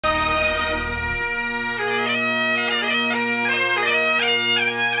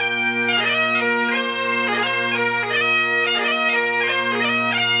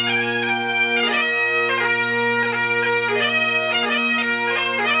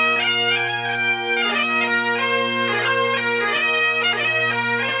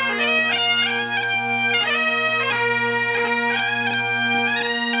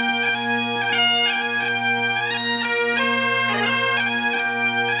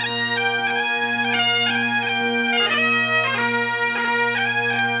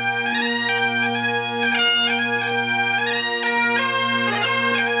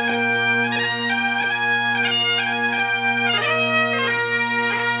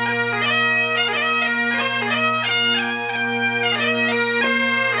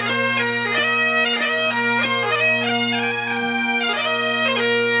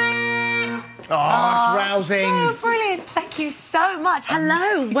you so much.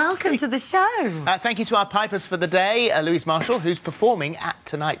 Hello, welcome to the show. Thank you to our pipers for the day, Louise Marshall, who's performing at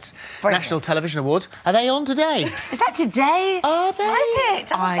tonight's National Television Awards. Are they on today? Is that today? Are they? Is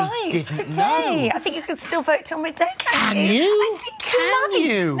it? I didn't today. know. I think you can still vote till midday, Can you? I think Can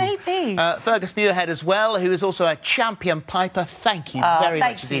you? Maybe. Fergus Muirhead as well, who is also a champion piper. Thank you very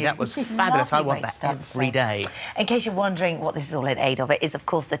much indeed. That was fabulous. I want that every day. In case you're wondering what this is all in aid of, it is, of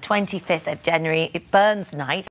course, the 25th of January. It Burns Night.